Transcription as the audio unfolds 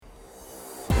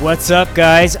What's up,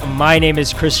 guys? My name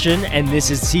is Christian, and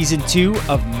this is Season 2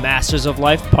 of Masters of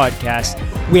Life podcast.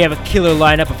 We have a killer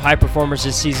lineup of high performers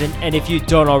this season, and if you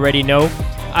don't already know,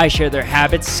 I share their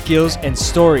habits, skills, and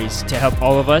stories to help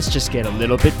all of us just get a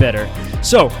little bit better.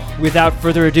 So, without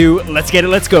further ado,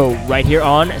 let's go, right here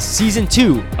on Season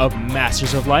 2 of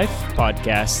Masters of Life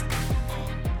podcast.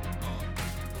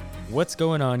 What's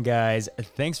going on, guys?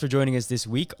 Thanks for joining us this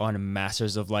week on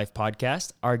Masters of Life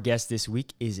podcast. Our guest this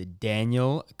week is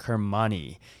Daniel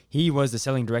Kermani. He was the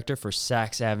selling director for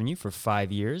Saks Avenue for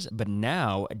 5 years, but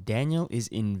now Daniel is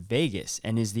in Vegas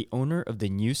and is the owner of the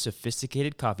new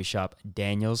sophisticated coffee shop,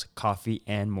 Daniel's Coffee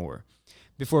and More.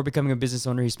 Before becoming a business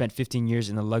owner, he spent 15 years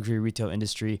in the luxury retail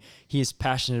industry. He is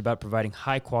passionate about providing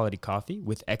high-quality coffee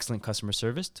with excellent customer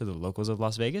service to the locals of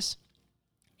Las Vegas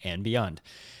and beyond.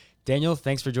 Daniel,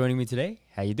 thanks for joining me today.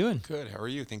 How you doing? Good. How are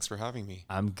you? Thanks for having me.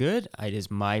 I'm good. It is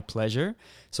my pleasure.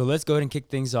 So let's go ahead and kick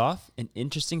things off. An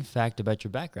interesting fact about your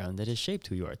background that has shaped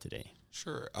who you are today.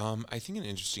 Sure. I think an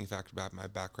interesting fact about my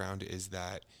background is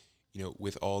that,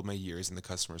 with all my years in the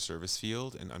customer service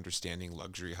field and understanding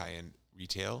luxury high-end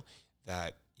retail,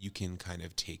 that you can kind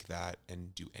of take that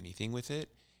and do anything with it.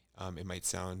 It might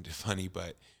sound funny,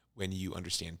 but when you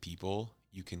understand people,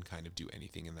 you can kind of do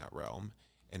anything in that realm.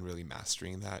 And really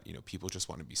mastering that, people just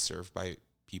want to be served by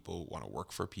people, want to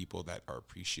work for people that are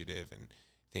appreciative and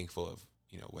thankful of,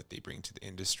 what they bring to the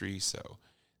industry. So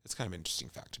that's kind of an interesting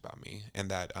fact about me.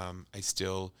 And that I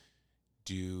still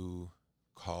do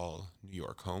call New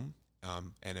York home,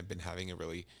 and I've been having a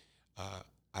really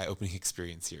eye-opening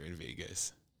experience here in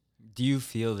Vegas. Do you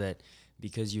feel that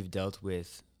because you've dealt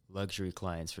with luxury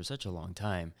clients for such a long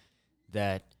time,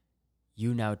 that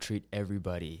you now treat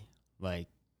everybody like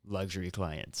luxury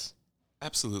clients?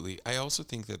 Absolutely. I also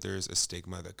think that there's a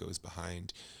stigma that goes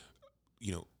behind,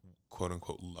 quote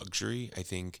unquote luxury. I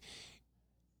think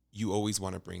you always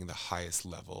want to bring the highest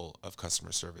level of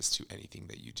customer service to anything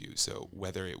that you do. So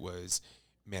whether it was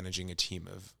managing a team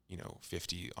of,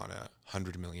 50 on a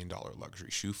 $100 million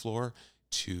luxury shoe floor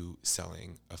to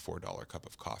selling a $4 cup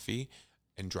of coffee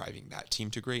and driving that team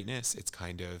to greatness, it's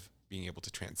kind of being able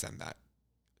to transcend that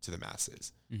to the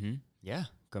masses. Mm-hmm. Yeah,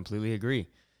 completely agree.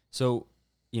 So,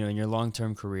 in your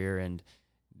long-term career and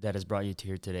that has brought you to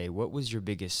here today, what was your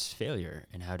biggest failure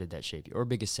and how did that shape you, or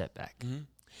biggest setback? Mm-hmm.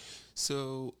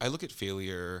 So I look at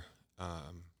failure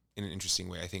in an interesting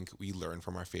way. I think we learn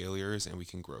from our failures and we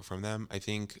can grow from them. I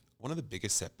think one of the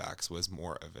biggest setbacks was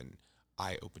more of an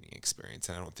eye-opening experience,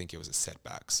 and I don't think it was a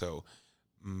setback. So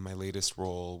my latest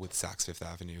role with Saks Fifth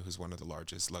Avenue, who's one of the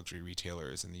largest luxury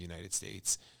retailers in the United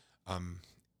States,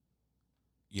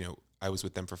 I was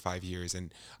with them for 5 years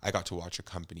and I got to watch a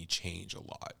company change a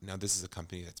lot. Now, this is a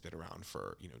company that's been around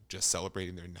for, just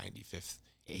celebrating their 95th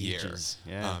year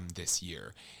this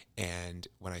year. And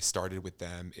when I started with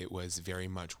them, it was very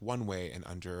much one way and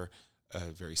under a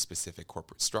very specific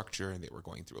corporate structure, and they were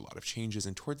going through a lot of changes.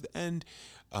 And towards the end,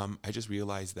 I just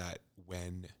realized that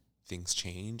when things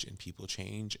change and people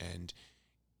change and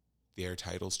their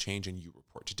titles change and you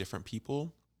report to different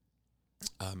people,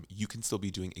 you can still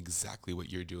be doing exactly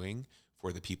what you're doing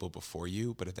for the people before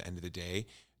you, but at the end of the day,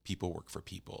 people work for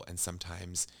people, and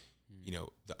sometimes,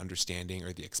 the understanding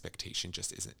or the expectation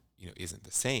just isn't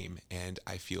the same. And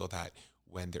I feel that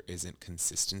when there isn't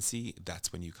consistency,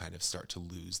 that's when you kind of start to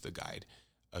lose the guide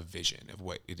of vision of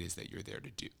what it is that you're there to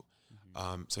do.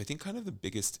 Mm-hmm. So I think kind of the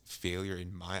biggest failure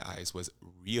in my eyes was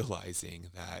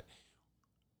realizing that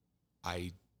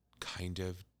I kind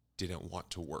of didn't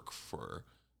want to work for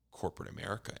corporate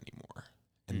America anymore.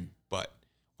 But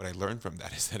what I learned from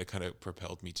that is that it kind of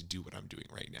propelled me to do what I'm doing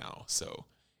right now. So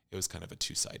it was kind of a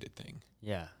two-sided thing.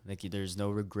 Yeah, there's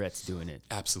no regrets doing it.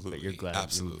 Absolutely. But you're glad.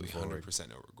 Absolutely. 100%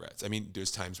 no regrets. I mean,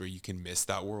 there's times where you can miss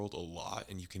that world a lot,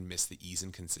 and you can miss the ease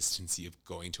and consistency of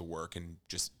going to work and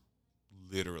just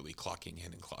literally clocking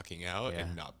in and clocking out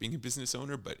and not being a business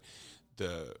owner. But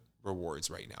the rewards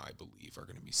right now, I believe, are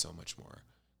going to be so much more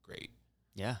great.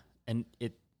 Yeah. And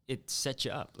it sets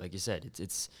you up. Like you said,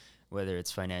 it's whether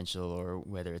it's financial or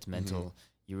whether it's mental,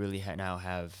 you really now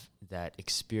have that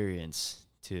experience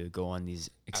to go on these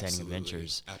exciting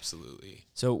adventures. Absolutely.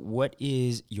 So what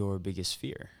is your biggest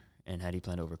fear and how do you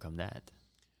plan to overcome that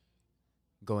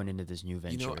going into this new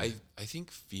venture? I think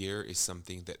fear is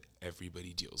something that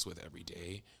everybody deals with every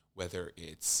day, whether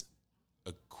it's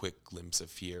a quick glimpse of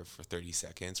fear for 30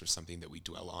 seconds or something that we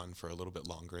dwell on for a little bit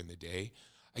longer in the day.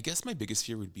 I guess my biggest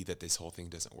fear would be that this whole thing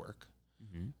doesn't work.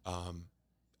 Mm-hmm.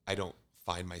 I don't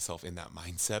find myself in that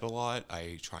mindset a lot.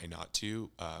 I try not to.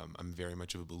 I'm very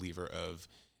much of a believer of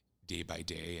day by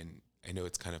day, and I know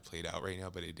it's kind of played out right now,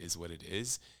 but it is what it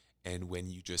is. And when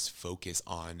you just focus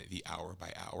on the hour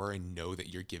by hour and know that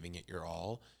you're giving it your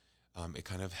all, it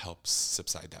kind of helps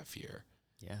subside that fear.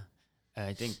 Yeah.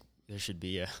 I think there should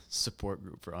be a support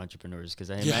group for entrepreneurs,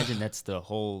 because I imagine that's the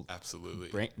whole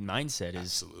mindset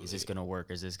is this going to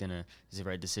work? Is it the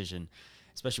right decision?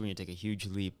 Especially when you take a huge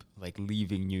leap, like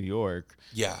leaving New York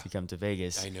to come to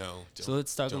Vegas. I know. So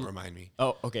let's talk. Don't remind me.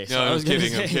 Oh, okay. No, I'm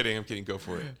kidding. Go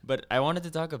for it. But I wanted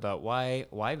to talk about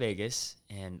why Vegas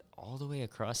and all the way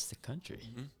across the country.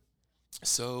 Mm-hmm.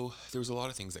 So there was a lot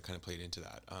of things that kind of played into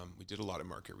that. We did a lot of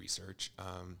market research.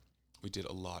 We did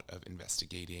a lot of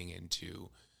investigating into,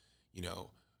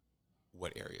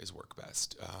 what areas work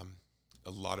best. A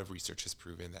lot of research has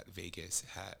proven that Vegas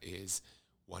is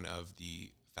one of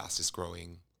the fastest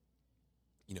growing,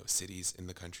 cities in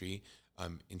the country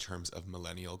in terms of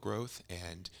millennial growth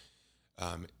and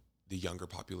the younger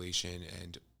population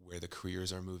and where the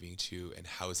careers are moving to and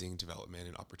housing development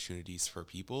and opportunities for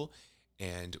people,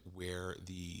 and where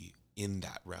in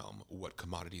that realm, what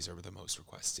commodities are the most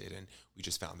requested. And we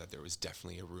just found that there was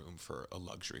definitely a room for a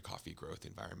luxury coffee growth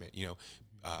environment.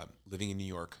 Living in New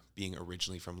York, being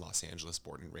originally from Los Angeles,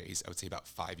 born and raised, I would say about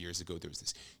 5 years ago, there was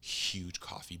this huge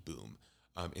coffee boom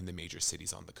in the major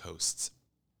cities on the coasts.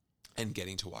 And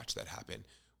getting to watch that happen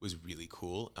was really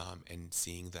cool. And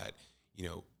seeing that,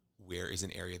 where is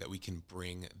an area that we can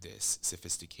bring this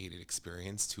sophisticated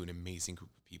experience to an amazing group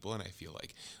of people. And I feel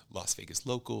like Las Vegas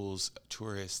locals,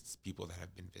 tourists, people that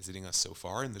have been visiting us so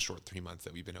far in the short 3 months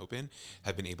that we've been open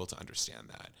have been able to understand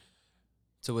that.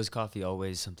 So was coffee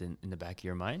always something in the back of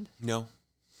your mind? No.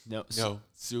 So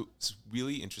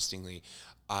really interestingly,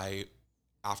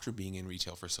 after being in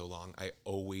retail for so long, I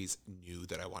always knew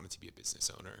that I wanted to be a business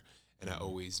owner. And I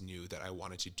always knew that I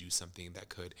wanted to do something that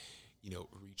could,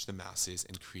 reach the masses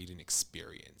and create an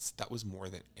experience. That was more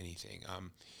than anything.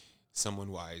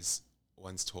 Someone wise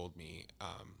once told me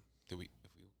if we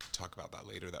talk about that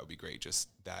later, that would be great. Just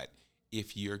that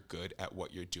if you're good at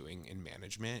what you're doing in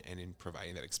management and in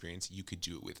providing that experience, you could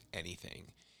do it with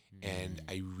anything. And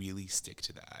I really stick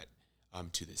to that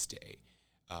to this day.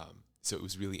 So it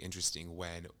was really interesting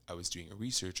when I was doing a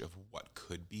research of what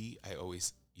could be. I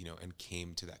always, and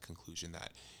came to that conclusion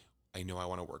that I know I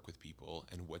want to work with people,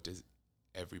 and what does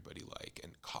everybody like,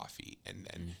 and coffee, and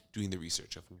then doing the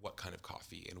research of what kind of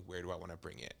coffee and where do I want to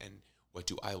bring it, and what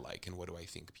do I like and what do I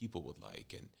think people would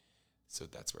like. And so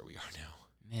that's where we are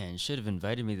now. Man, you should have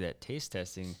invited me to that taste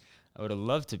testing. I would have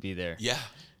loved to be there. Yeah.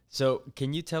 So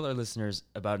can you tell our listeners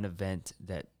about an event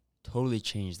that totally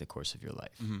changed the course of your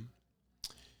life? Mm-hmm.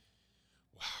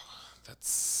 Wow,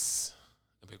 that's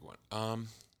a big one.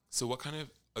 So what kind of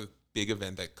a big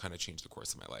event that kind of changed the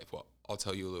course of my life? Well, I'll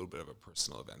tell you a little bit of a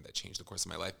personal event that changed the course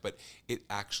of my life, but it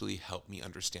actually helped me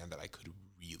understand that I could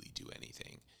really do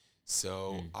anything.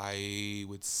 So I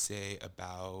would say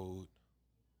about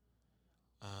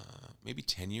maybe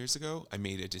 10 years ago, I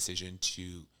made a decision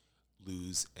to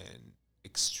lose an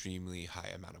extremely high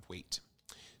amount of weight.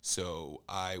 So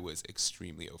I was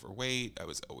extremely overweight. I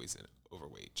was always an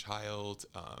overweight child.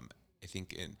 I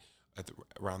think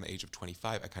around the age of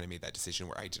 25, I kind of made that decision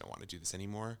where I didn't want to do this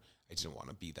anymore. I didn't want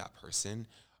to be that person.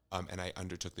 And I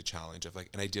undertook the challenge of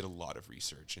and I did a lot of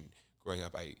research. And growing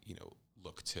up, I,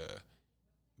 looked to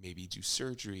maybe do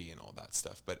surgery and all that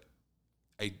stuff. But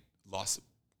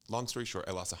long story short,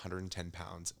 I lost 110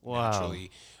 pounds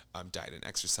naturally. Diet and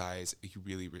exercise, a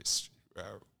really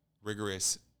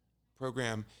rigorous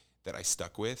program that I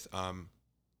stuck with.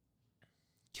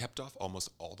 Kept off almost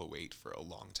all the weight for a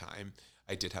long time.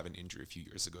 I did have an injury a few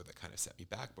years ago that kind of set me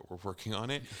back, but we're working on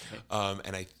it. Okay.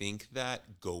 And I think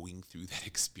that going through that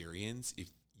experience, if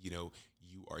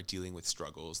you are dealing with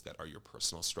struggles that are your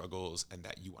personal struggles and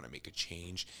that you want to make a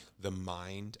change, the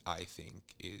mind, I think,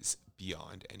 is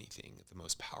beyond anything the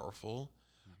most powerful.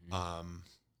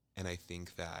 And I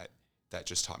think that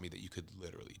just taught me that you could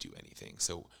literally do anything.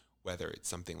 So whether it's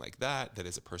something like that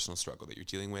is a personal struggle that you're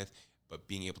dealing with, but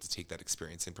being able to take that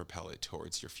experience and propel it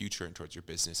towards your future and towards your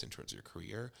business and towards your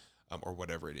career, or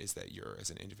whatever it is that you're as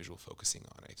an individual focusing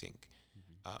on, I think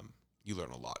you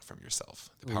learn a lot from yourself.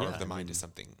 The power of the mind is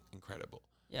something incredible.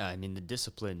 Yeah, I mean, the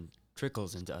discipline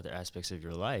trickles into other aspects of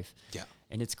your life. Yeah.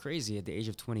 And it's crazy at the age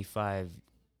of 25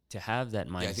 to have that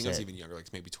mindset. Yeah, I think I was even younger,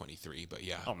 like maybe 23, but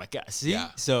yeah. Oh my God. See?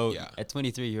 Yeah. So at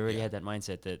 23, you already had that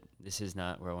mindset that this is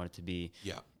not where I want it to be.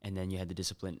 Yeah. And then you had the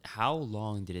discipline. How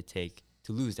long did it take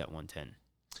to lose that 110?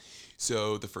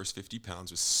 So the first 50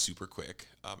 pounds was super quick.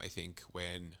 I think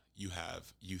when you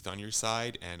have youth on your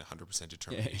side and 100%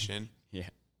 determination. Yeah.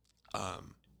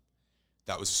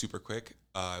 That was super quick.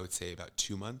 I would say about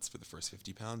 2 months for the first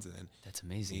 50 pounds, and then that's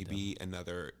amazing. Maybe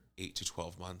another 8 to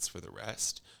 12 months for the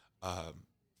rest.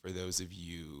 for those of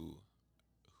you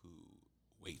who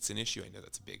weight's an issue, I know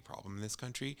that's a big problem in this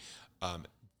country.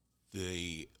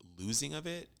 The losing of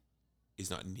it is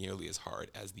not nearly as hard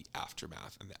as the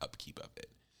aftermath and the upkeep of it.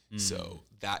 So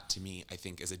that to me, I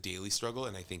think is a daily struggle.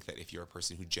 And I think that if you're a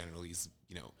person who generally is,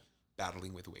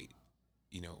 battling with weight,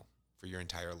 for your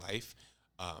entire life,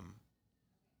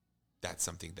 that's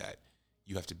something that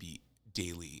you have to be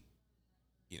daily,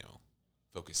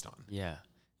 focused on. Yeah.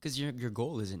 Because your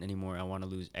goal isn't anymore, I want to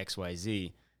lose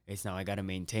XYZ. It's now I got to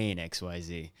maintain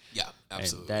XYZ. Yeah,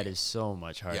 absolutely. And that is so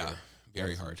much harder. Yeah,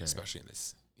 very hard, especially in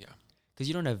this. Yeah. Because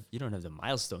you don't have the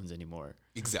milestones anymore.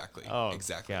 Exactly. Oh,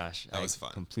 exactly. Gosh, that was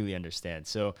fun. Completely understand.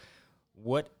 So,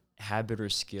 what habit or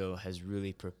skill has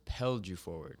really propelled you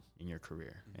forward in your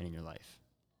career and in your life?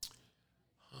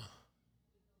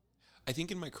 I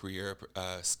think in my career,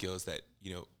 skills that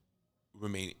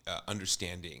remain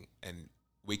understanding and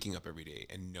waking up every day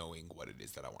and knowing what it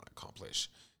is that I want to accomplish.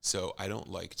 So I don't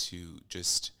like to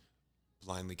just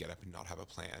blindly get up and not have a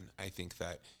plan. I think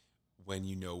that when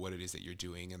you know what it is that you're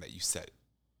doing and that you set,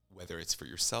 whether it's for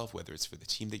yourself, whether it's for the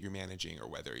team that you're managing, or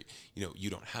whether you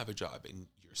don't have a job and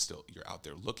you're out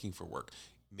there looking for work,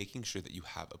 making sure that you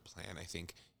have a plan. I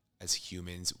think as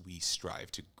humans, we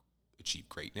strive to achieve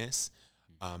greatness.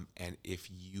 And if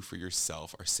you for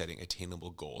yourself are setting attainable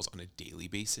goals on a daily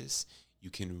basis, you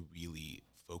can really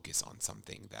focus on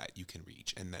something that you can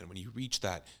reach. And then when you reach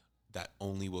that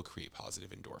only will create positive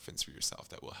endorphins for yourself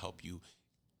that will help you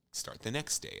start the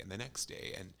next day and the next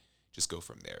day and just go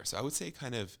from there. So I would say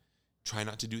kind of try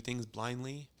not to do things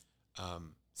blindly.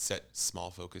 Set small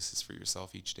focuses for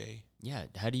yourself each day. Yeah.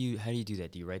 How do you do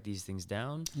that? Do you write these things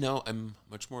down? No, I'm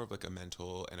much more of like a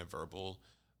mental and a verbal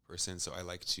person. So I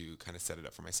like to kind of set it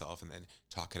up for myself and then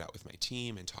talk it out with my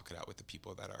team and talk it out with the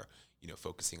people that are,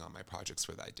 focusing on my projects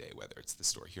for that day, whether it's the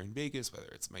store here in Vegas, whether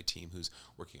it's my team who's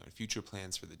working on future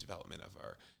plans for the development of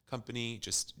our company,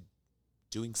 just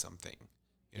doing something,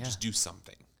 just do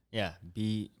something. Yeah.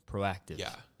 Be proactive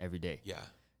every day. Yeah.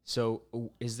 So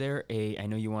is there I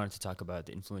know you wanted to talk about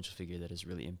the influential figure that has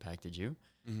really impacted you.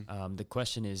 Mm-hmm. The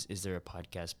question is there a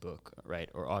podcast book, right?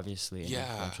 Or obviously an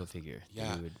influential figure?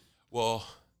 Yeah. Well,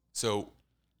 so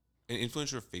an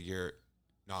influential figure,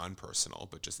 non-personal,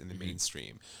 but just in the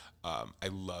mainstream. I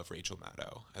love Rachel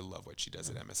Maddow. I love what she does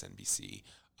at MSNBC.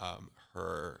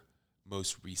 Her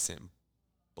most recent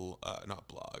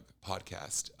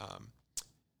podcast,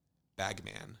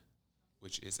 Bagman,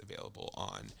 which is available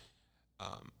on,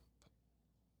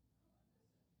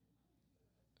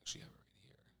 actually I have it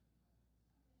right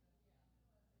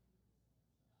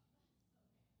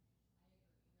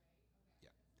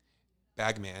here.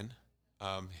 Bagman,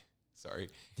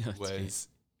 was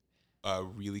a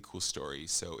really cool story.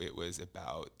 So it was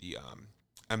about the,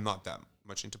 I'm not that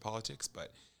much into politics,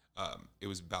 but it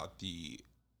was about the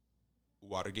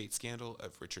Watergate scandal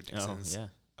of Richard Nixon's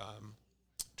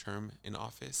term in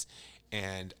office.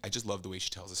 And I just love the way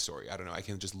she tells a story. I don't know. I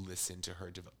can just listen to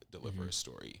her deliver a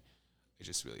story. I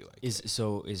just really like it.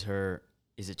 So is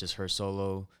it just her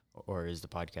solo, or is the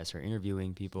podcast her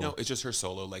interviewing people? No, it's just her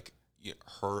solo, like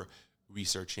her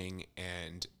researching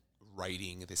and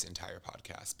writing this entire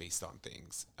podcast based on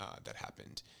things that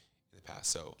happened in the past.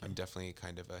 So I'm definitely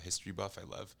kind of a history buff. I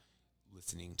love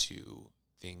listening to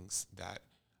things that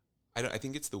I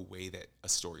think it's the way that a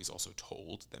story is also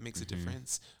told that makes a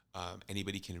difference.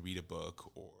 Anybody can read a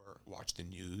book or watch the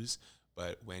news,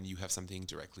 but when you have something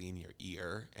directly in your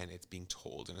ear and it's being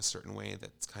told in a certain way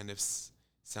that kind of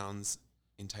sounds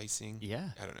enticing. Yeah.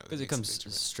 I don't know. Because it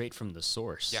comes straight from the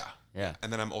source. Yeah. Yeah.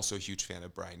 And then I'm also a huge fan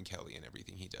of Brian Kelly and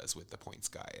everything he does with The Points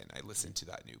Guy. And I listen to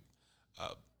that new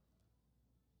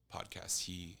podcast.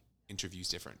 He interviews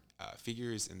different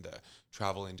figures in the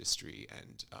travel industry,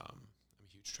 and I'm a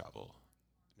huge travel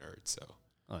nerd. So.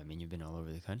 Oh, I mean, you've been all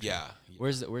over the country. Yeah.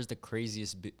 Where's the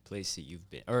craziest place that you've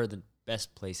been, or the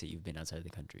best place that you've been outside of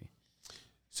the country?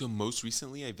 So most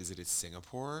recently, I visited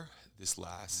Singapore this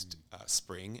last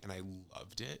spring, and I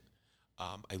loved it.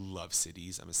 I love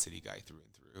cities. I'm a city guy through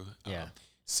and through. Yeah.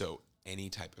 So any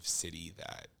type of city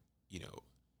that,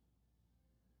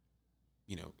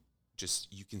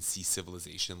 just you can see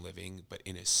civilization living, but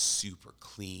in a super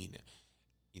clean,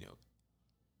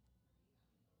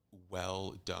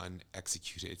 well done,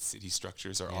 executed city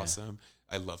structures are awesome.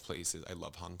 I love places. I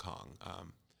love Hong Kong.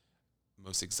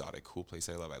 Most exotic, cool place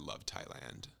I love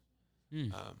Thailand.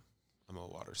 I'm a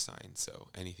water sign, so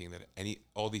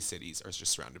all these cities are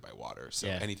just surrounded by water. So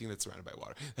anything that's surrounded by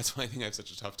water. That's why I think I have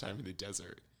such a tough time in the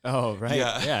desert. Oh, right.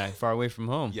 Yeah. Far away from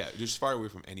home. Yeah. Just far away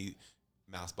from any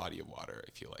mass body of water.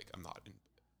 I feel like I'm not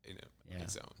in a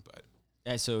zone, but.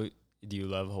 Yeah. So do you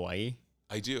love Hawaii?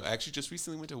 I do. I actually just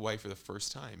recently went to Hawaii for the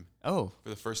first time. Oh. For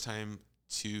the first time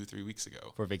 2-3 weeks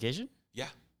ago. For vacation? Yeah.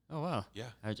 Oh, wow. Yeah.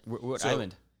 What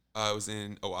island? I was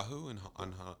in Oahu in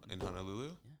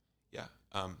Honolulu. Yeah.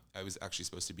 I was actually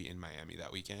supposed to be in Miami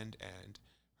that weekend, and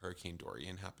Hurricane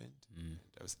Dorian happened. And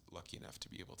I was lucky enough to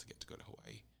be able to get to go to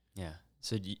Hawaii. Yeah.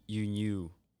 So you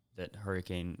knew that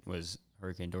Hurricane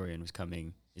Dorian was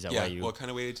coming. Is that why you? Well, I kind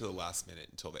of waited to the last minute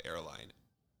until the airline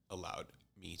allowed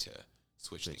me to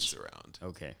switch things around.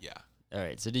 Okay. Yeah. All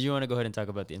right. So did you want to go ahead and talk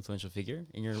about the influential figure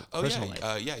in your personal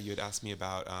life? Yeah. You had asked me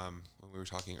about when we were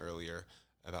talking earlier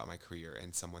about my career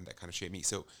and someone that kind of shaped me.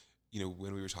 So,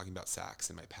 when we were talking about Saks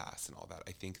and my past and all that,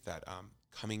 I think that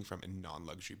coming from a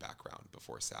non-luxury background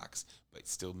before Saks, but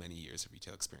still many years of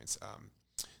retail experience,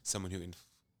 someone who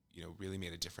really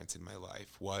made a difference in my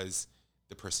life was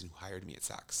the person who hired me at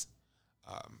Saks.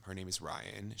 Her name is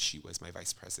Ryan. She was my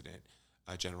vice president,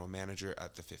 general manager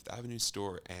at the Fifth Avenue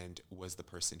store, and was the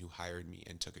person who hired me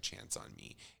and took a chance on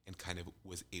me and kind of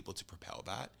was able to propel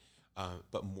that.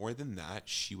 But more than that,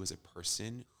 she was a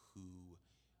person who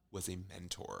was a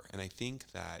mentor. And I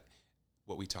think that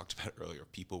what we talked about earlier,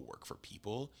 people work for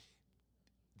people.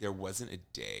 There wasn't a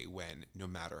day when, no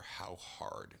matter how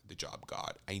hard the job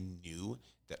got, I knew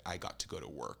that I got to go to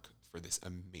work for this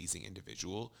amazing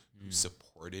individual who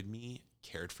supported me,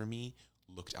 cared for me,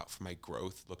 looked out for my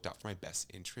growth, looked out for my best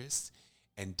interests,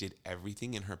 and did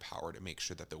everything in her power to make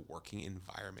sure that the working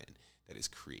environment that is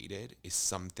created is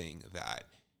something that,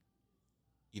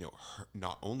 her,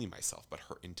 not only myself, but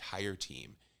her entire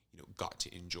team, got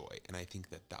to enjoy. And I think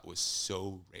that that was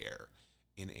so rare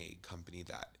in a company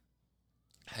that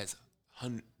has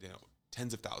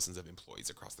tens of thousands of employees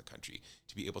across the country,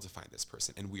 to be able to find this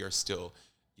person. And we are still,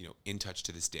 in touch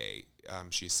to this day.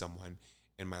 She is someone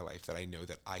in my life that I know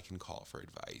that I can call for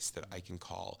advice, that I can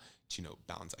call to,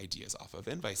 bounce ideas off of,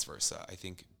 and vice versa. I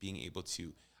think being able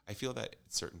to, I feel that at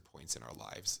certain points in our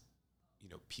lives,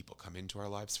 people come into our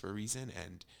lives for a reason.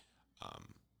 And,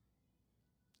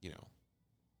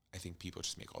 I think people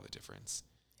just make all the difference.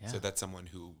 Yeah. So that's someone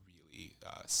who really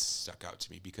stuck out to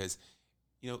me because,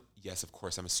 yes, of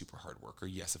course, I'm a super hard worker.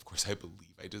 Yes, of course, I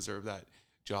believe I deserve that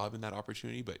job and that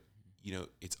opportunity. But,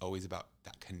 it's always about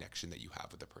that connection that you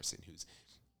have with the person who's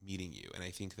meeting you. And I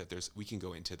think that we can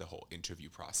go into the whole interview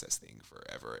process thing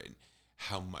forever and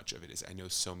how much of it is. I know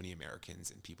so many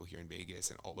Americans and people here in Vegas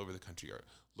and all over the country are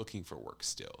looking for work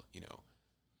still,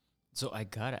 So I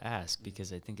got to ask,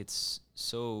 because I think it's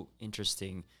so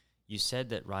interesting. You said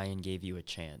that Ryan gave you a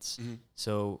chance. Mm-hmm.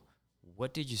 So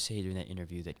what did you say during that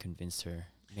interview that convinced her,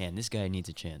 man, this guy needs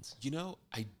a chance?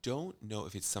 I don't know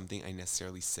if it's something I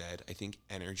necessarily said. I think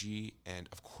energy and,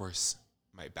 of course,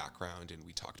 my background, and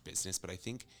we talked business, but I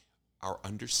think our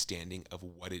understanding of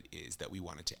what it is that we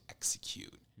wanted to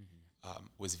execute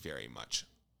was very much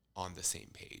on the same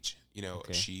page.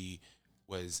 Okay. She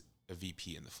was a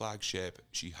VP in the flagship.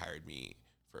 She hired me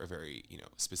for a very,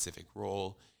 specific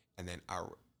role. And then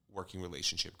our working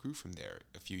relationship grew from there.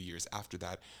 A few years after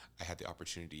that, I had the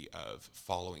opportunity of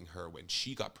following her when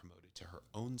she got promoted to her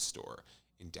own store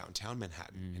in downtown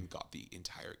Manhattan and got the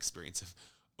entire experience of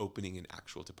opening an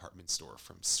actual department store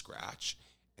from scratch.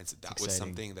 And so that was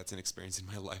something that's an experience in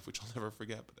my life, which I'll never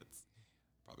forget, but that's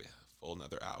probably a full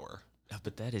another hour. Oh,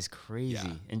 but that is crazy.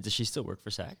 Yeah. And does she still work for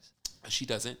Saks? She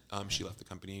doesn't. She left the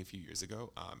company a few years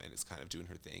ago and is kind of doing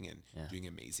her thing and doing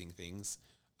amazing things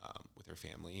with her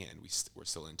family. And we're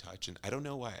still in touch. And I don't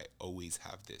know why I always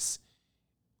have this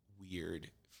weird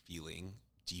feeling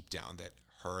deep down that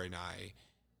her and I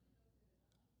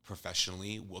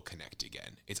professionally will connect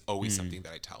again. It's always something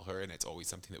that I tell her, and it's always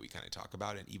something that we kind of talk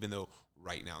about. And even though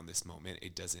right now in this moment,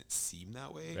 it doesn't seem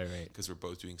that way because we're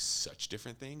both doing such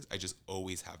different things, I just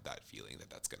always have that feeling that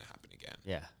that's going to happen again.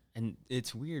 Yeah. And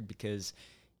it's weird because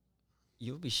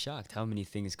you'll be shocked how many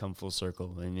things come full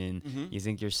circle. I mean, you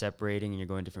think you're separating and you're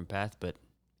going a different path, but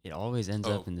it always ends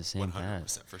up in the same 100%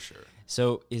 path. For sure.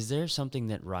 So is there something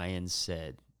that Ryan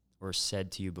said or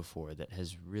said to you before that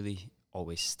has really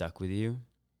always stuck with you?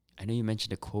 I know you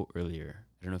mentioned a quote earlier.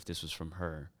 I don't know if this was from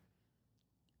her.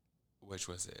 Which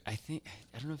was it? I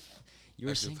don't know if you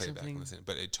were saying something. Back and listen,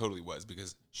 but it totally was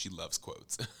because she loves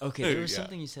quotes. Okay, there was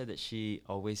something you said that she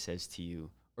always says to you,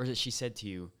 or that she said to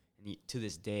you, and to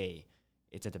this day,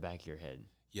 it's at the back of your head.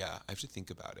 Yeah, I have to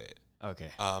think about it. Okay.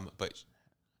 But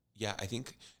yeah, I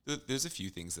think there's a few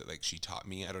things that like she taught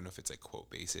me. I don't know if it's like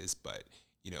quote basis, but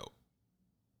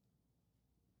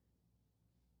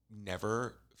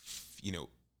never,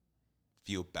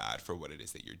 feel bad for what it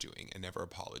is that you're doing and never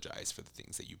apologize for the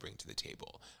things that you bring to the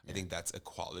table. Yeah. I think that's a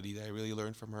quality that I really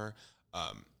learned from her.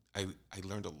 I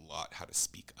learned a lot how to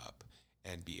speak up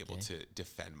and be able to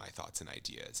defend my thoughts and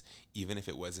ideas, even if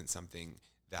it wasn't something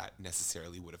that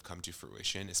necessarily would have come to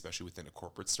fruition, especially within a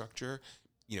corporate structure,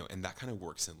 and that kind of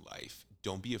works in life.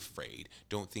 Don't be afraid.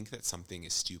 Don't think that something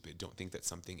is stupid. Don't think that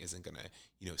something isn't going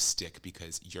to, stick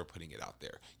because you're putting it out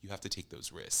there. You have to take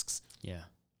those risks. Yeah.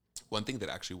 One thing that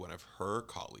actually one of her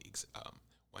colleagues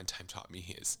one time taught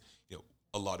me is,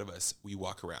 a lot of us, we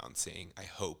walk around saying, I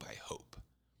hope.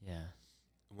 Yeah.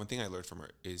 One thing I learned from her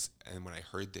is, and when I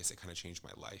heard this, it kind of changed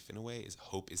my life in a way, is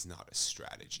hope is not a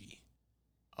strategy.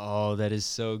 Oh, that is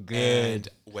so good. And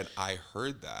when I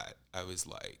heard that, I was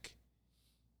like,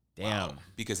 damn. Wow,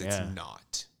 because it's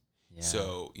not. Yeah.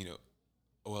 So,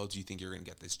 well, do you think you're going to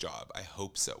get this job? I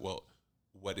hope so. Well,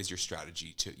 what is your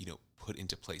strategy to, put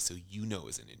into place so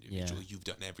as an individual you've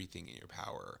done everything in your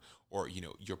power, or,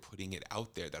 you're putting it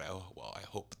out there that, I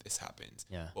hope this happens.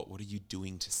 Yeah. Well, what are you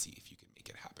doing to see if you can make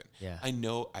it happen? Yeah.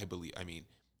 I believe,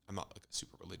 I'm not like a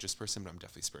super religious person, but I'm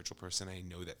definitely a spiritual person. I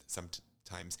know that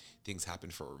sometimes things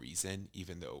happen for a reason,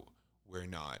 even though we're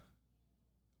not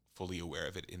fully aware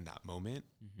of it in that moment.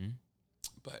 Mm-hmm.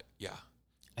 But yeah.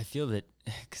 I feel that,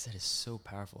 because that is so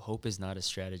powerful. Hope is not a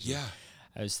strategy. Yeah.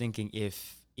 I was thinking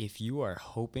if you are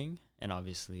hoping, and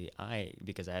obviously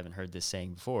because I haven't heard this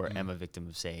saying before, I'm a victim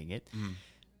of saying it,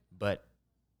 but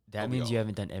that means you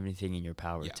haven't done everything in your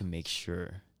power to make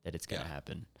sure that it's going to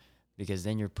happen, because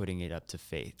then you're putting it up to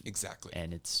faith. Exactly.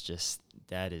 And it's just,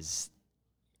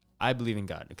 I believe in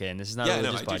God. Okay. And this is not a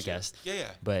religious podcast. Yeah.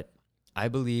 But I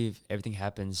believe everything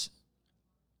happens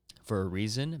for a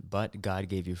reason, but God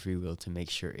gave you free will to make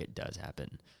sure it does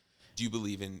happen. Do you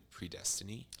believe in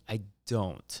predestiny? I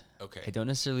don't. Okay. I don't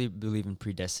necessarily believe in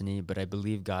predestiny, but I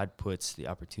believe God puts the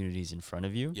opportunities in front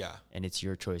of you. Yeah. And it's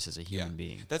your choice as a human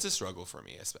being. That's a struggle for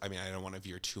me. I don't want to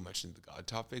veer too much into the God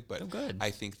topic, but good.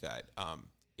 I think that I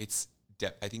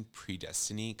think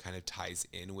predestiny kind of ties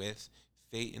in with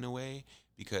fate in a way,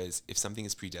 because if something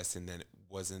is predestined, then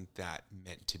wasn't that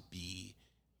meant to be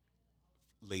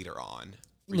later on?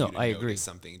 No, I agree.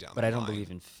 Something down but the I don't line? believe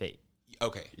in fate.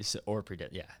 Okay. Or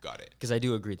predestined. Yeah. Got it. Because I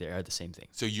do agree they are the same thing.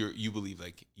 So you believe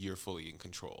like you're fully in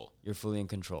control. You're fully in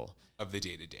control. Of the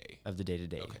day-to-day.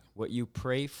 Okay. What you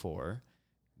pray for,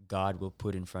 God will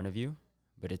put in front of you,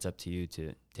 but it's up to you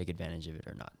to take advantage of it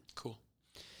or not. Cool.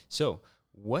 So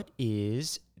what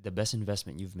is the best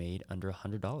investment you've made under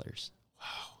 $100? Wow.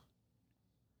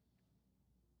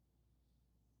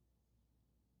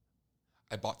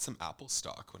 I bought some Apple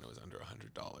stock when it was under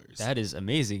 $100. That is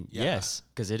amazing. Yeah. Yes.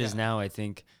 Because it is now, I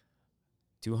think,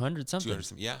 200 something. 200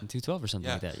 something. Yeah. 212 or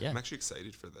something like that. Yeah. I'm actually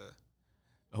excited for the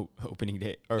opening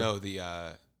day.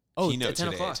 The keynote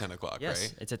today at 10 o'clock, yes,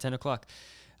 right? It's at 10 o'clock.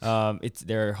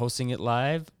 They're hosting it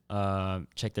live.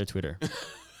 Check their Twitter.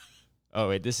 Oh,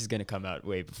 wait, this is going to come out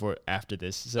after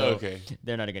this. So okay.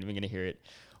 They're not even going to hear it.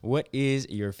 What is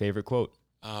your favorite quote?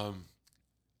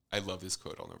 I love this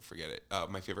quote. I'll never forget it.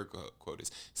 My favorite quote is,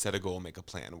 set a goal, make a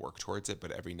plan, work towards it, but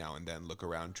every now and then look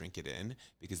around, drink it in,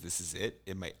 because this is it.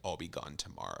 It might all be gone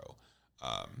tomorrow.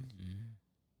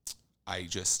 I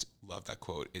just love that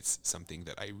quote. It's something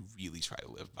that I really try to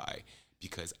live by,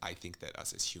 because I think that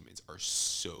us as humans are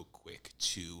so quick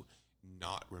to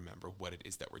not remember what it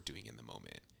is that we're doing in the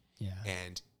moment. Yeah.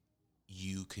 And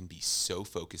you can be so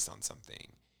focused on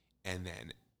something, and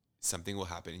then something will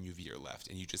happen and you veer left,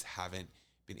 and you just haven't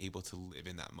been able to live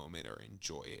in that moment or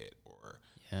enjoy it. Or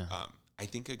I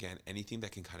think, again, anything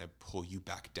that can kind of pull you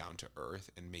back down to earth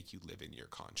and make you live in your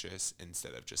conscious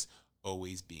instead of just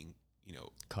always being,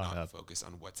 caught up, focused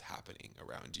on what's happening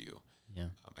around you. Yeah.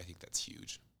 I think that's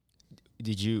huge.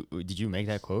 Did you make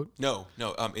that quote? No.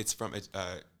 It's from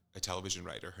a television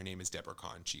writer. Her name is Deborah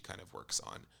Kahn. She kind of works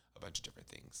on a bunch of different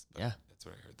things. But that's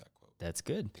what I heard that quote. That's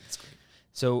good. I think it's great.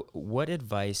 So what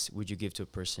advice would you give to a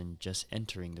person just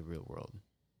entering the real world?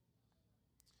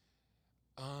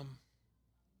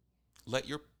 Let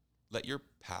your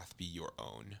path be your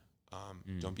own.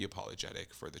 Don't be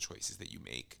apologetic for the choices that you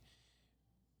make.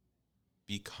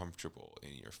 Be comfortable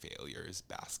in your failures.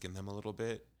 Bask in them a little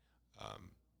bit.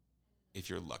 If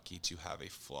you're lucky to have a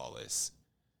flawless,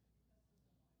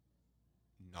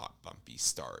 not bumpy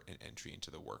start and entry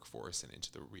into the workforce and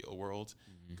into the real world,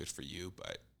 good for you,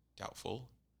 but doubtful.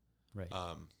 Right.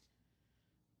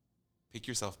 Pick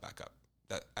yourself back up.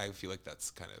 That I feel like that's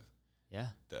kind of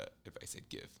the advice I'd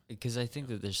give. Because I think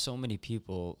that there's so many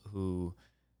people who,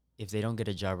 if they don't get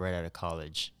a job right out of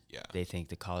college, they think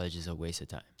the college is a waste of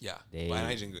time. Yeah. And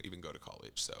I didn't even go to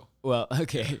college, so. Well,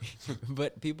 okay.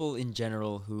 But people in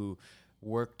general who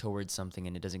work towards something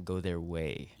and it doesn't go their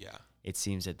way. Yeah. it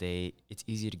seems that it's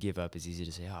easy to give up. It's easy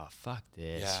to say, oh, fuck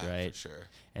this, right? For sure.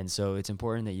 And so it's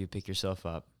important that you pick yourself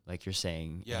up, like you're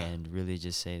saying, and really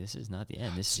just say, this is not the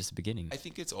end. This is just the beginning. I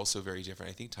think it's also very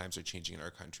different. I think times are changing in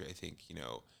our country. I think,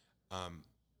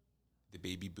 the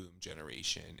baby boom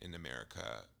generation in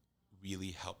America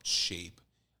really helped shape,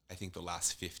 I think, the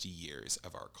last 50 years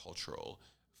of our cultural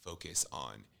focus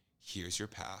on here's your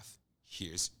path,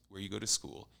 here's where you go to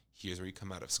school, here's where you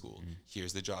come out of school,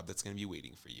 here's the job that's going to be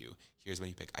waiting for you, here's when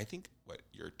you pick. I think,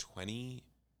 you're 21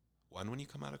 when you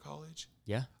come out of college?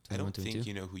 Yeah. I don't think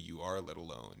you know who you are, let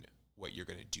alone what you're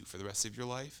going to do for the rest of your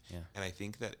life. Yeah. And I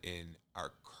think that in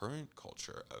our current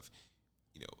culture of,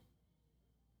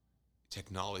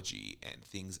 technology and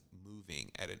things moving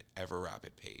at an ever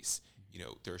rapid pace,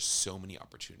 there are so many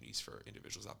opportunities for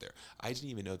individuals out there. I didn't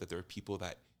even know that there are people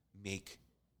that make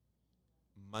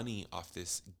money off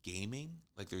this gaming.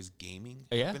 Like there's gaming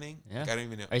happening. Yeah. Like, I don't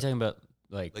even know. Are you talking about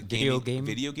like video gaming?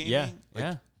 Video gaming? Yeah.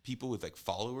 Like people with like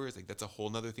followers. Like that's a whole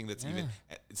nother thing that's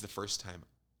it's the first time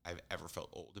I've ever felt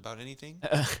old about anything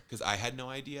because I had no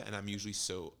idea, and I'm usually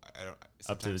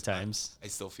up to the times. I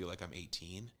still feel like I'm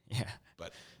 18. Yeah.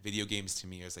 But video games to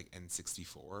me is like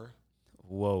N64.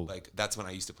 Whoa. Like that's when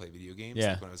I used to play video games.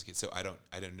 Yeah. Like when I was a kid. So I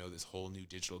don't know this whole new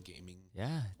digital gaming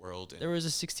world. There was a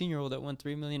 16-year-old that won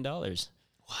 $3 million.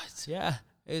 What? Yeah.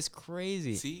 It was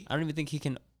crazy. See? I don't even think he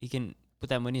can put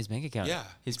that money in his bank account. Yeah.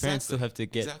 His parents still have to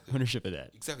get ownership of that.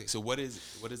 Exactly. So what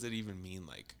does it even mean?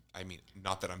 Like, I mean,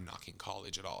 not that I'm knocking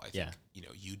college at all. I think,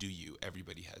 you do you.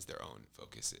 Everybody has their own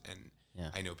focus. And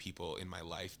I know people in my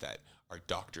life that are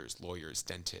doctors, lawyers,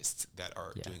 dentists that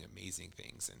are doing amazing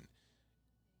things. And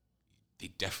they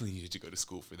definitely needed to go to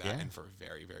school for that and for a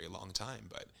very, very long time.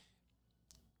 But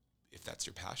if that's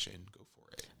your passion, go for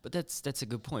it. But that's a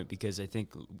good point because I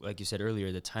think, like you said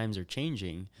earlier, the times are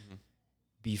changing. Mm-hmm.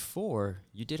 Before,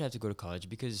 you did have to go to college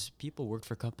because people worked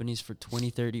for companies for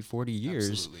 20, 30, 40 years.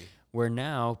 Absolutely. Where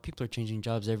now people are changing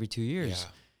jobs every 2 years.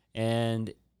 Yeah.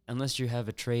 And unless you have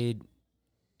a trade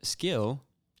skill,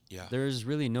 there's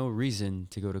really no reason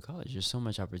to go to college. There's so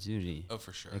much opportunity. Oh,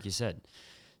 for sure. Like you said.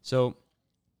 So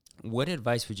what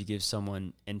advice would you give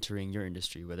someone entering your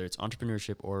industry, whether it's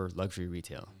entrepreneurship or luxury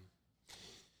retail?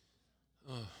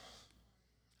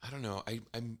 I don't know.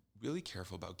 I'm really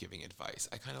careful about giving advice.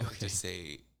 I kind of like to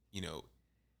say,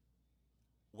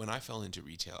 when I fell into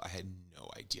retail, I had no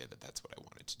idea that that's what I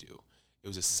wanted to do. It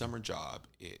was a summer job.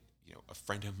 A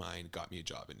friend of mine got me a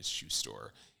job in a shoe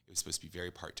store. It was supposed to be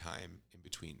very part-time in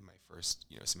between my first,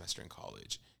 semester in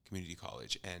college, community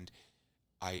college. And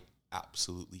I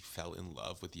absolutely fell in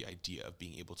love with the idea of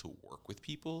being able to work with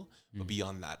people. But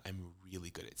beyond that, I'm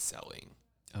really good at selling.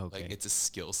 Okay. Like it's a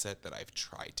skill set that I've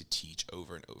tried to teach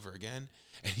over and over again.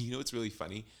 And it's really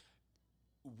funny.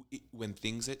 When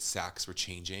things at Saks were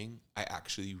changing, I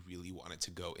actually really wanted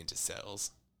to go into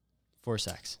sales. For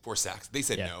Saks. They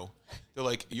said no. They're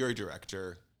like, you're a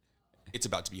director. It's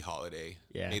about to be holiday.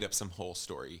 Yeah. Made up some whole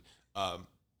story.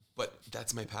 But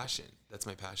that's my passion.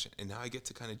 And now I get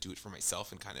to kind of do it for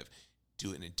myself and kind of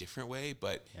do it in a different way.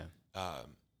 But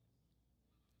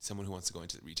someone who wants to go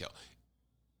into retail,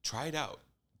 try it out.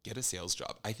 Get a sales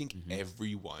job. I think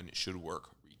everyone should work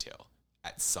retail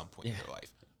at some point in their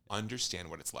life. Understand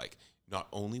what it's like. Not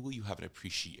only will you have an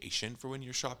appreciation for when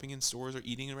you're shopping in stores or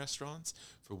eating in restaurants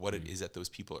for what it is that those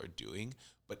people are doing,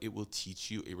 but it will teach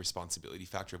you a responsibility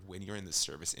factor of when you're in the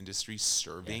service industry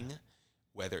serving,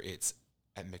 whether it's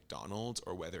at McDonald's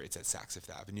or whether it's at Saks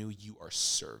Fifth Avenue, you are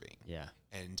serving. Yeah.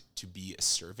 And to be a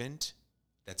servant,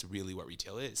 that's really what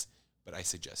retail is. But I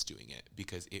suggest doing it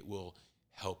because it will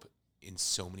help in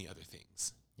so many other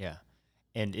things. Yeah.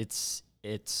 And it's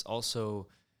also,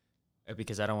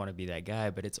 because I don't want to be that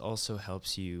guy, but it also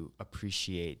helps you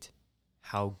appreciate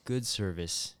how good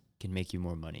service can make you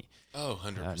more money. Oh,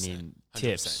 100%. I mean, 100%.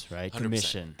 Tips, right? 100%.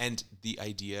 Commission. And the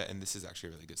idea, and this is actually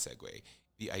a really good segue,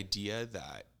 the idea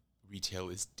that retail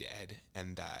is dead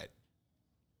and that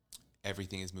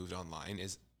everything is moved online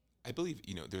is, I believe,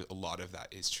 there's a lot of that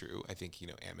is true. I think,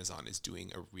 Amazon is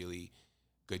doing a really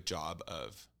good job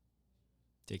of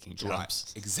taking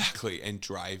jobs. Exactly. And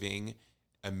driving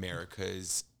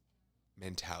America's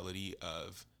mentality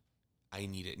of I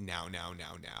need it now,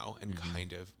 and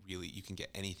kind of really you can get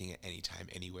anything at any time,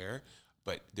 anywhere.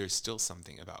 But there's still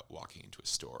something about walking into a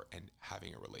store and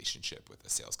having a relationship with a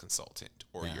sales consultant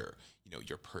or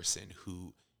your person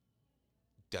who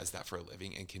does that for a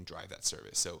living and can drive that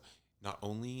service. So not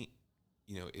only,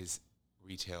 is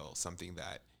retail something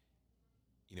that,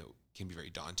 can be very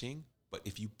daunting, but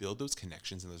if you build those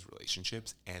connections and those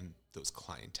relationships and those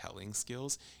clienteling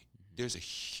skills, there's a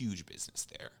huge business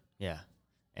there. Yeah.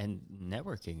 And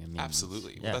networking. I mean,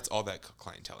 absolutely. Well, that's all that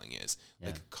clienteling is.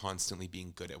 Like constantly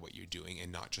being good at what you're doing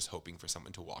and not just hoping for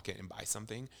someone to walk in and buy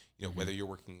something. You know, whether you're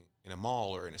working in a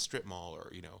mall or in a strip mall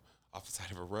or, you know, off the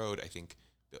side of a road, I think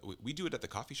that we do it at the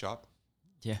coffee shop.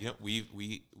 Yeah. You know,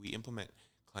 we implement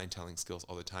clienteling skills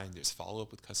all the time. There's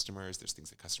follow-up with customers. There's things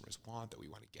that customers want that we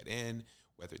want to get in,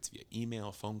 whether it's via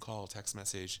email, phone call, text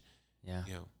message. Yeah.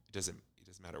 You know, it doesn't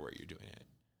matter where you're doing it.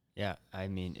 Yeah. I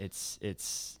mean, it's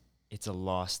a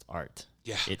lost art.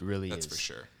 Yeah. It really that's is. That's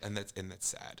for sure. And that's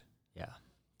sad. Yeah.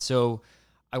 So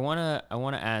I wanna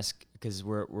ask, because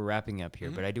we're wrapping up here,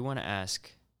 Mm-hmm. but I do want to ask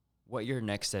what your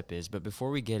next step is. But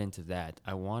before we get into that,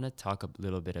 I want to talk a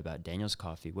little bit about Daniel's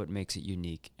Coffee, what makes it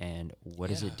unique, and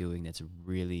what is it doing that's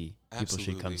really people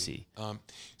should come see.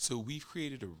 So we've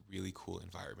created a really cool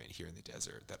environment here in the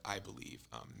desert that I believe,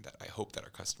 that I hope that our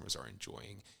customers are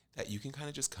enjoying, that you can kind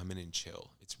of just come in and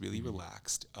chill. It's really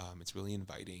relaxed. It's really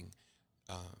inviting.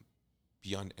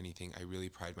 Beyond anything, I really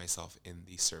pride myself in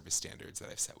the service standards that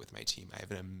I've set with my team. I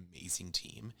have an amazing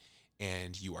team,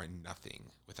 and you are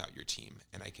nothing without your team.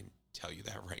 And I can tell you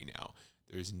that right now.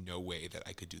 There's no way that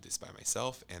I could do this by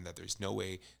myself, and that there's no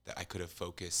way that I could have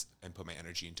focused and put my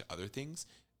energy into other things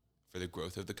for the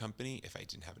growth of the company if I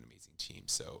didn't have an amazing team.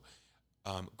 So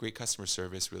great customer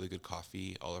service, really good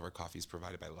coffee. All of our coffee is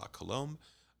provided by La Colombe.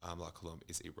 La Colombe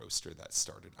is a roaster that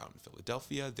started out in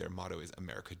Philadelphia. Their motto is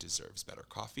America deserves better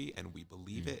coffee, and we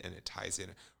believe it, and it ties in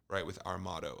right with our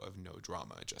motto of no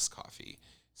drama, just coffee.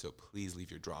 So please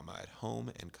leave your drama at home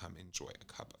and come enjoy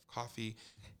a cup of coffee.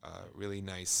 Really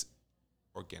nice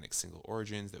organic single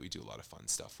origins that we do a lot of fun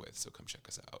stuff with. So come check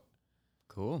us out.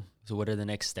 Cool. So what are the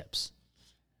next steps?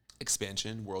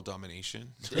 Expansion, world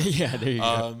domination. Yeah, there you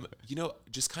go. You know,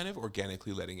 just kind of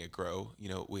organically letting it grow. You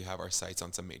know, we have our sites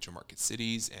on some major market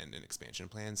cities and an expansion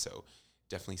plan. So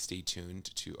definitely stay tuned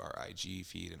to our IG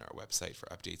feed and our website for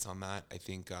updates on that. I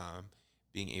think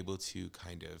being able to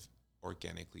kind of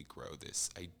organically grow this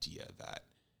idea that,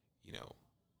 you know,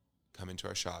 come into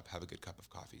our shop, have a good cup of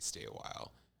coffee, stay a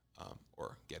while,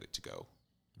 or get it to go.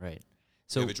 Right.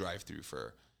 So we have a drive-through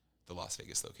for the Las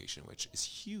Vegas location, which is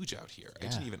huge out here. Yeah.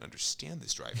 I didn't even understand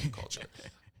this drive-through culture.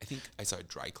 I think I saw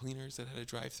dry cleaners that had a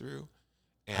drive-through.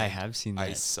 And I have seen that.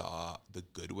 I saw the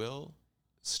Goodwill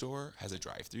store has a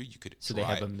drive-through. You could they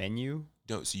have a menu?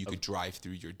 No, so you could drive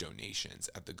through your donations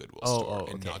at the Goodwill store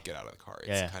and not get out of the car.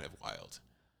 It's kind of wild.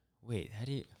 Wait, how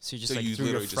do you? So you just through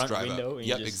your front window and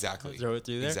you just exactly. throw it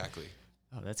through there? Exactly.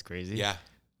 Oh, that's crazy. Yeah.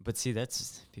 But see,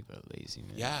 that's people are lazy,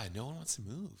 man. Yeah, no one wants to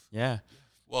move. Yeah.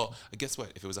 Well, guess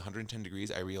what? If it was 110 degrees,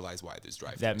 I realize why there's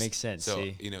drive-thrus. That makes sense. So,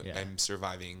 you know, I'm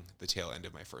surviving the tail end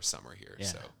of my first summer here. Yeah.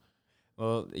 So.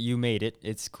 Well, you made it.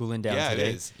 It's cooling down today. Yeah,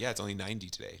 it is. Yeah, it's only 90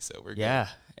 today, so we're good. Yeah,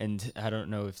 and I don't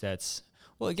know if that's...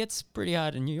 Well, it gets pretty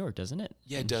hot in New York, doesn't it?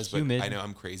 Yeah, it does, humid. But I know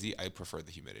I'm crazy. I prefer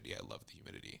the humidity. I love the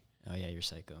humidity. Oh, yeah, you're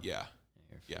psycho. Yeah.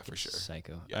 Yeah, for sure.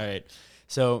 Psycho. Yeah. All right.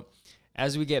 So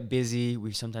as we get busy,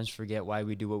 we sometimes forget why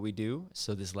we do what we do.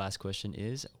 So this last question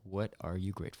is, what are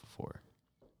you grateful for?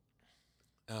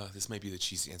 This might be the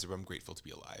cheesy answer, but I'm grateful to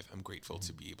be alive. I'm grateful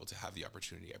to be able to have the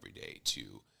opportunity every day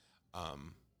to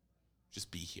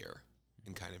just be here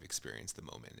and kind of experience the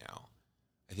moment now.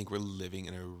 I think we're living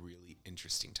in a really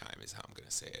interesting time is how I'm going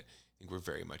to say it. I think we're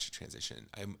very much a transition.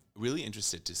 I'm really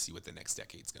interested to see what the next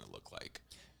decade is going to look like.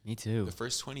 Me too. The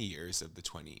first 20 years of the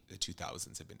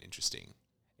 2000s have been interesting.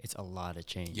 It's a lot of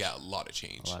change. Yeah, a lot of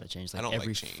change. A lot of change. Like I don't every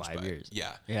like change, 5 years.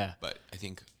 Yeah. Yeah. But I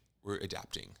think we're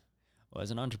adapting. Well,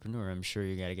 as an entrepreneur, I'm sure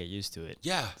you got to get used to it.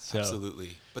 Yeah,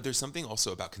 absolutely. But there's something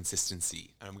also about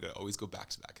consistency. And I'm going to always go back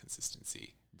to that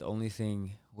consistency. The only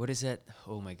thing, what is that?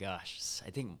 Oh my gosh.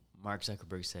 I think Mark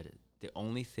Zuckerberg said it. The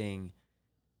only thing,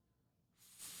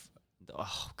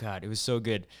 oh God, it was so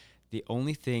good. The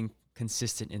only thing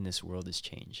consistent in this world is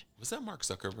change. Was that Mark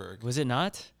Zuckerberg? Was it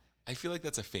not? I feel like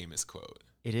that's a famous quote.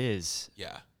 It is.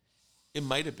 Yeah. It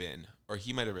might have been, or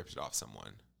he might have ripped it off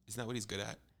someone. Isn't that what he's good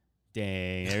at?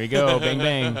 Dang, there we go. Bang,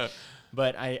 bang.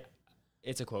 But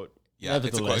it's a quote. Yeah,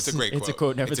 it's a great quote. It's a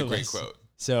quote, nevertheless. It's a great quote.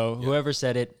 So whoever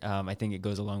said it, I think it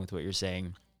goes along with what you're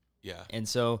saying. Yeah. And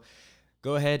so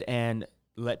go ahead and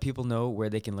let people know where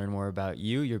they can learn more about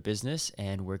you, your business,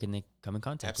 and where can they come in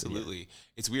contact with you. Absolutely.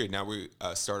 It's weird. Now we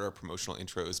start our promotional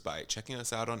intros by checking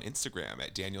us out on Instagram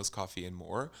at Daniel's Coffee and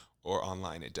More or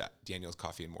online at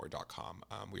danielscoffeeandmore.com.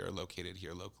 We are located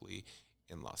here locally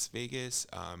in Las Vegas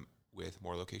with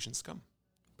more locations to come.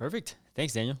 Perfect.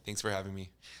 Thanks, Daniel. Thanks for having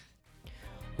me.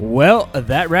 Well,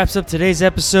 that wraps up today's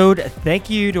episode. Thank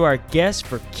you to our guests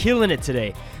for killing it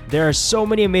today. There are so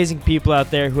many amazing people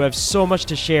out there who have so much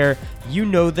to share. You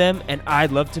know them, and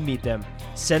I'd love to meet them.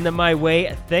 send them my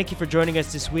way. Thank you for joining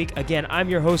us this week. Again, I'm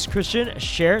your host, Christian.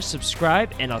 Share,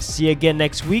 subscribe, and I'll see you again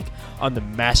next week on the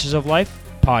Masters of Life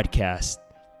podcast.